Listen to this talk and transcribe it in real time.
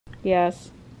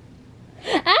Yes.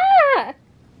 Ah!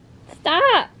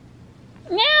 Stop!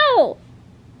 No!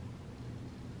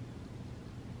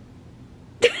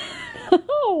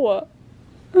 No!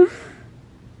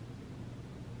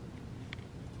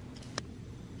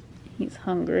 He's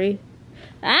hungry.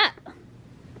 Ah!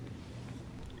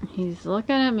 He's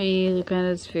looking at me, looking at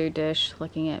his food dish,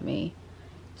 looking at me.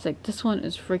 He's like, this one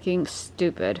is freaking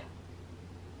stupid.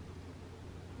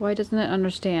 Why doesn't it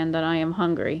understand that I am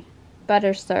hungry?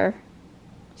 Butters, sir.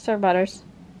 Sir Butters.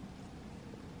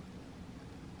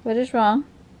 What is wrong?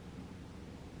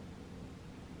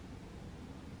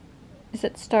 Is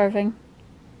it starving?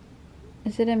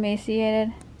 Is it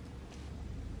emaciated?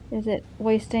 Is it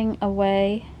wasting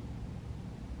away?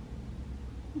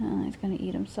 Oh, he's gonna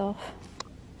eat himself.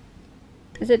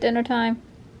 Is it dinner time?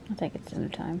 I think it's dinner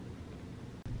time.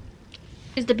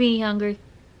 Is the beanie hungry?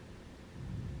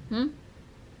 Hmm?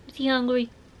 Is he hungry?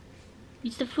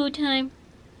 It's the food time.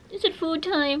 Is it food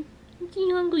time? Is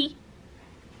he hungry?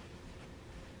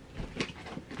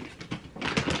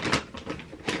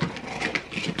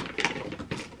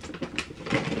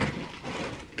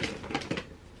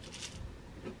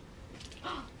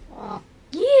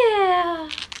 Yeah!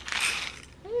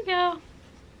 There you go.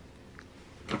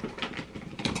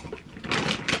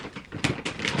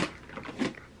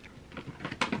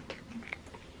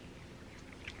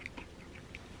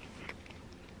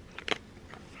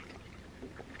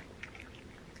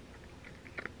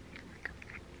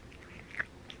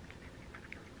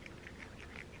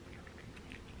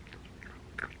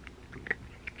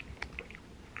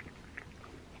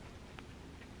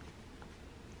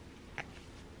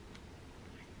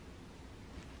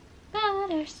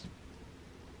 Butters.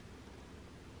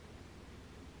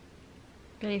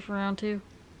 Ready for round two?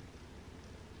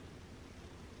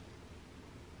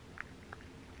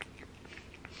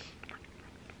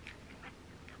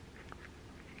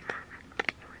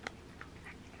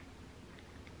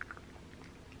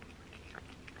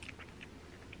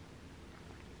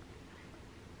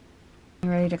 I'm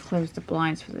ready to close the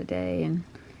blinds for the day, and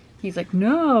he's like,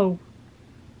 no!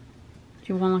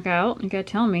 Do you want to look out? You gotta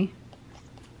tell me.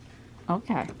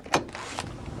 Okay.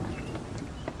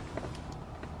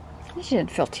 You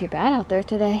shouldn't feel too bad out there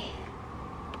today.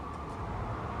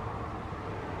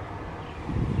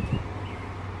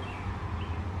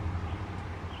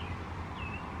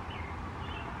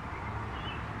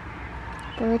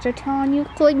 Birds are telling you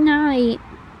good night.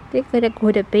 They gotta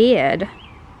go to bed.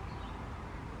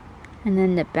 And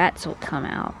then the bats will come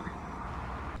out.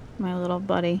 My little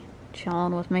buddy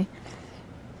chilling with me.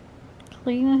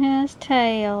 Cleaning his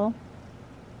tail.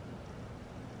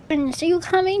 Are you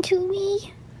coming to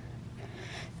me?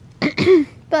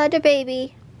 Butter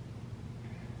baby.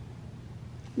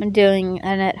 I'm doing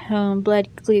an at-home blood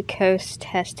glucose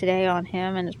test today on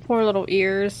him and his poor little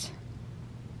ears.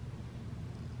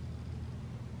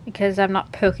 Because I'm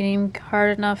not poking him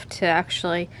hard enough to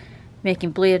actually make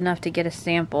him bleed enough to get a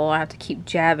sample. I have to keep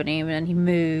jabbing him and he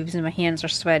moves and my hands are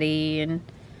sweaty and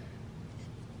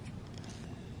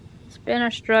it's been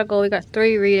a struggle. We got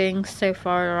 3 readings so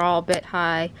far. They're all a bit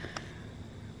high.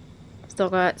 Still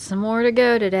got some more to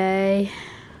go today.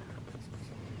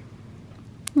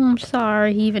 I'm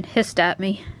sorry. He even hissed at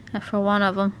me for one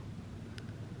of them.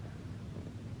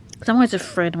 Because I'm always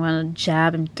afraid I'm going to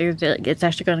jab him through it's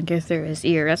actually going to go through his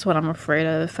ear. That's what I'm afraid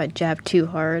of if I jab too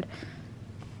hard.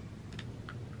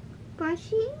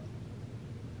 Brushy?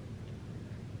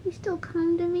 You still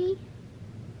come to me?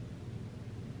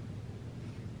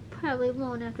 Probably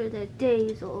won't after the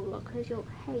day's over because you'll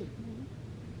hate me.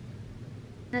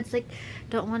 And it's like,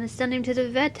 don't want to send him to the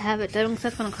vet to have it done because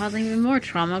that's going to cause him even more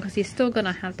trauma because he's still going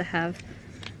to have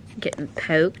getting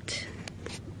poked.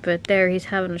 But there he's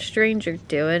having a stranger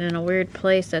do it in a weird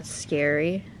place that's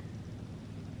scary.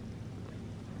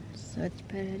 So it's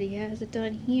better that he has it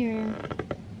done here.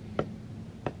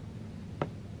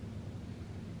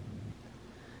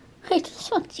 I just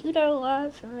want you to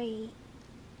love me.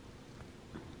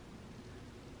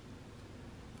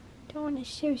 Don't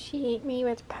associate me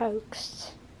with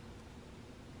pokes.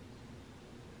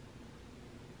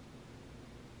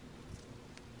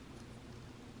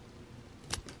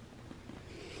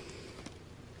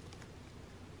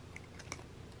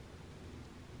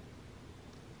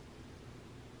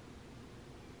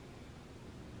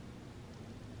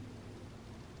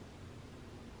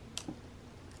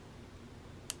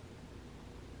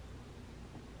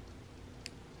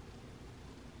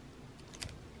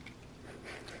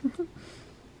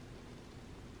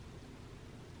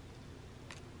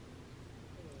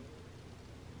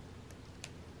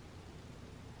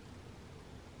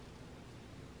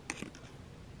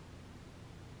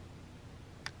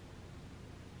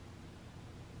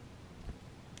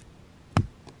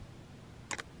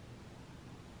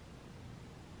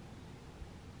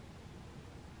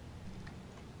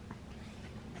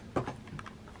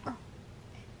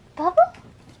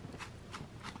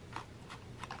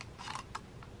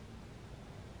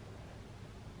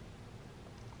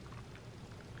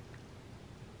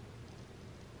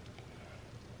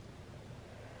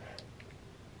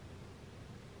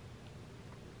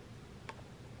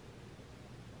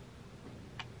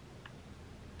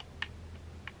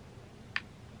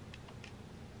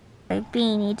 My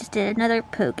beanie just did another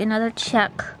poke, another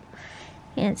check.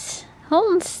 It's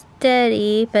holding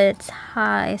steady, but it's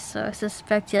high, so I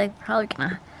suspect you're like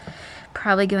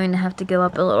probably going to have to go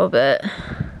up a little bit.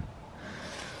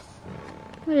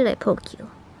 Where did I poke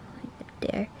you? Right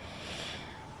there.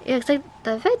 Yeah, it's like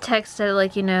the vet tech said,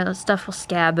 like, you know, the stuff will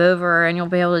scab over and you'll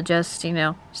be able to just, you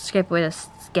know, scrape away the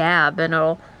scab and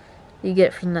you get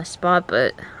it from the spot,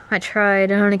 but I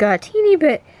tried. I only got a teeny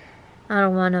bit out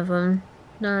of one of them.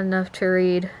 Not enough to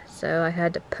read, so I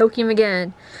had to poke him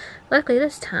again. Luckily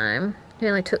this time, it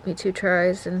only took me 2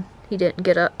 tries and he didn't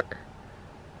get up.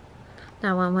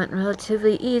 That one went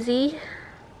relatively easy.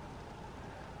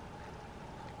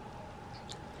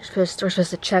 We're supposed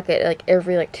to check it like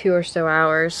every like 2 or so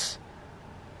hours.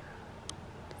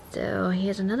 So he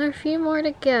has another few more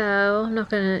to go. I'm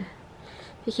not gonna,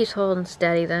 if he keeps holding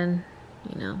steady, then,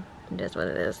 you know, it is what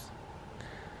it is.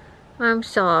 I'm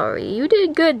sorry. You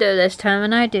did good though this time,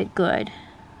 and I did good.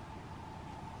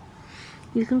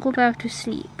 You can go back to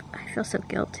sleep. I feel so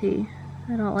guilty.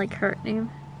 I don't like hurting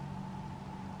him.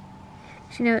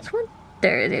 You know, it's one,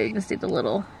 there you can see the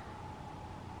little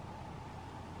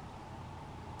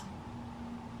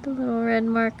red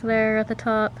mark there at the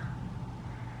top.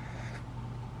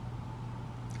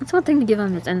 It's one thing to give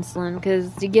him his insulin,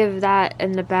 because you give that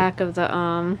in the back of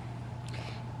the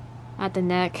at the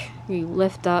neck, you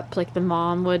lift up like the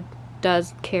mom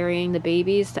does carrying the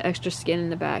babies, the extra skin in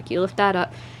the back. You lift that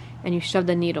up and you shove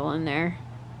the needle in there,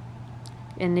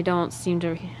 and they don't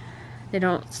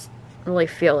really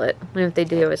feel it. And if they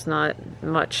do, it's not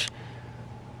much.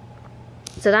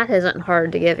 So that isn't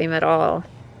hard to give him at all.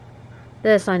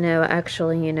 This, I know,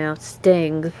 actually, you know,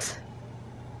 stings.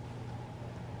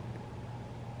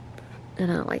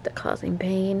 And I don't like that causing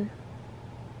pain.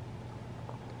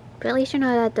 But at least you're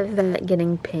not at the vet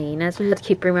getting pain. That's what I have to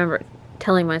keep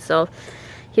telling myself.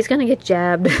 He's gonna get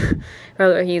jabbed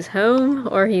whether he's home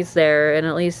or he's there. And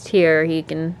at least here he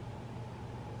can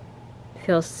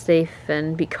feel safe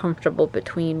and be comfortable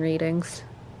between readings.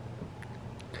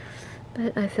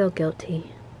 But I feel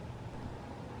guilty.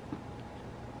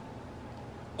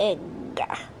 Egg.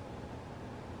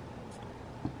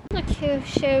 Look who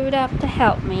showed up to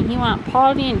help me. He went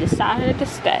potty and decided to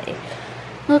stay.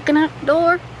 Looking out the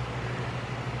door.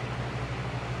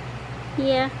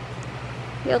 Yeah.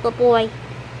 You're a good boy.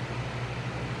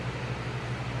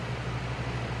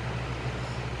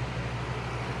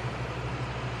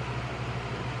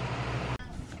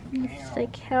 He's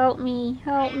like, help me,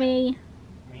 help me.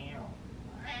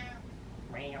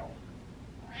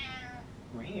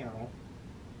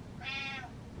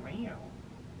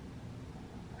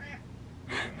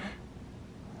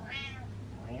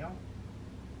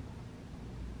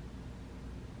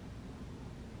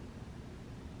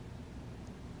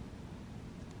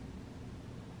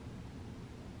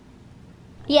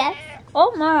 Yes.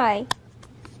 Oh my.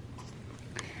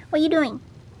 What are you doing?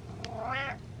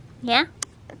 Yeah?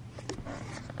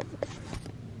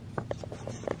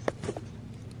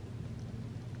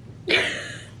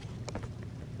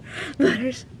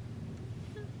 Butters.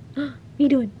 What are you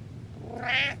doing?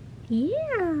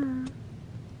 Yeah.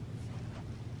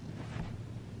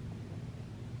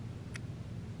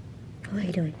 What are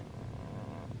you doing?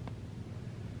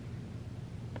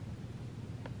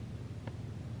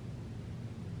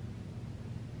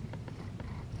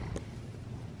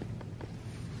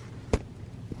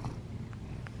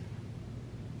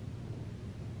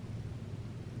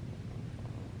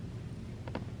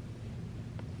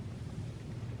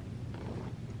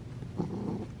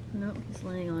 Nope, he's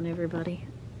laying on everybody.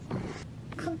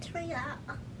 Come straight up.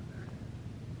 What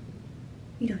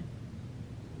you doing?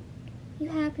 You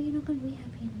happy? You're not gonna be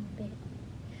happy in a little bit.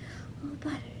 Oh,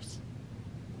 Butters.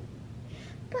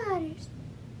 Butters.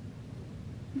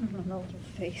 Oh, no little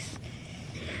face.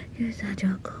 You're such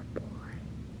a good boy.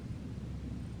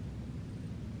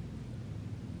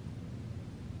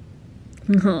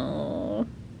 Oh.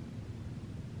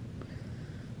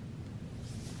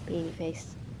 Baby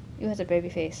face. You has a baby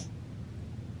face.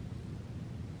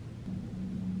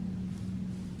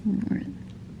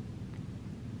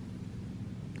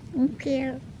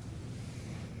 Okay.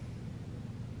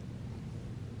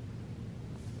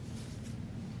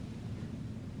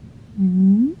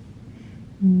 Mm-hmm.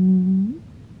 Mm-hmm.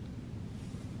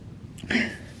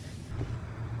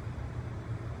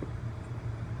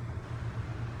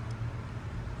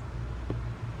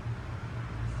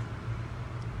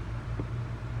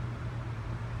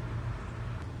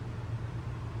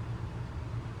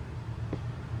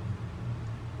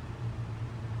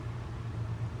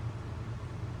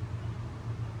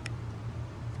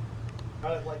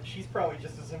 Kind of like she's probably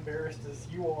just as embarrassed as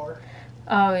you are.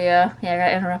 Oh yeah, yeah. I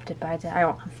got interrupted by the.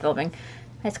 I'm filming.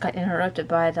 I just got interrupted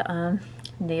by the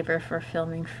neighbor for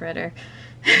filming Fritter.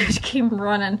 She came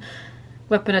running,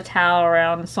 whipping a towel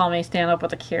around, and saw me stand up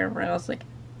with the camera. And I was like,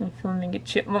 I'm filming a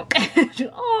chipmunk. She,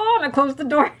 oh, and I closed the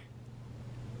door.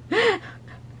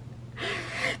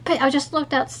 But I just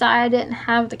looked outside. I didn't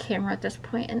have the camera at this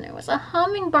point, and there was a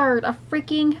hummingbird, a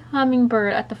freaking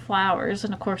hummingbird at the flowers,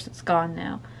 and of course it's gone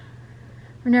now.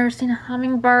 I've never seen a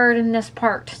hummingbird in these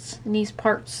parts.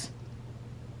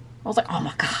 I was like, oh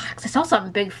my god, 'cause I saw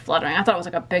something big fluttering. I thought it was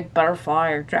like a big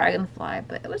butterfly or dragonfly,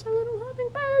 but it was a little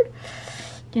hummingbird.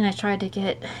 Then I tried to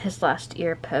get his last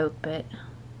ear poked, but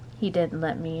he didn't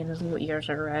let me, and his little ears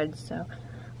are red, so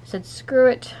I said, screw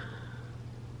it.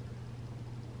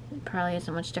 It probably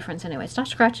isn't much difference anyway. Stop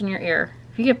scratching your ear.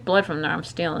 If you get blood from there, I'm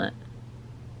stealing it.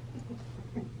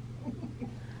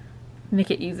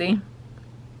 Make it easy.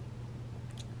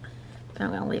 But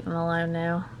I'm gonna leave him alone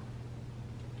now.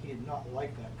 He did not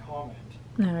like that comment.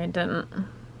 No, I didn't. Doesn't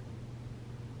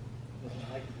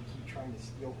like it to keep trying to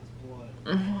steal his blood.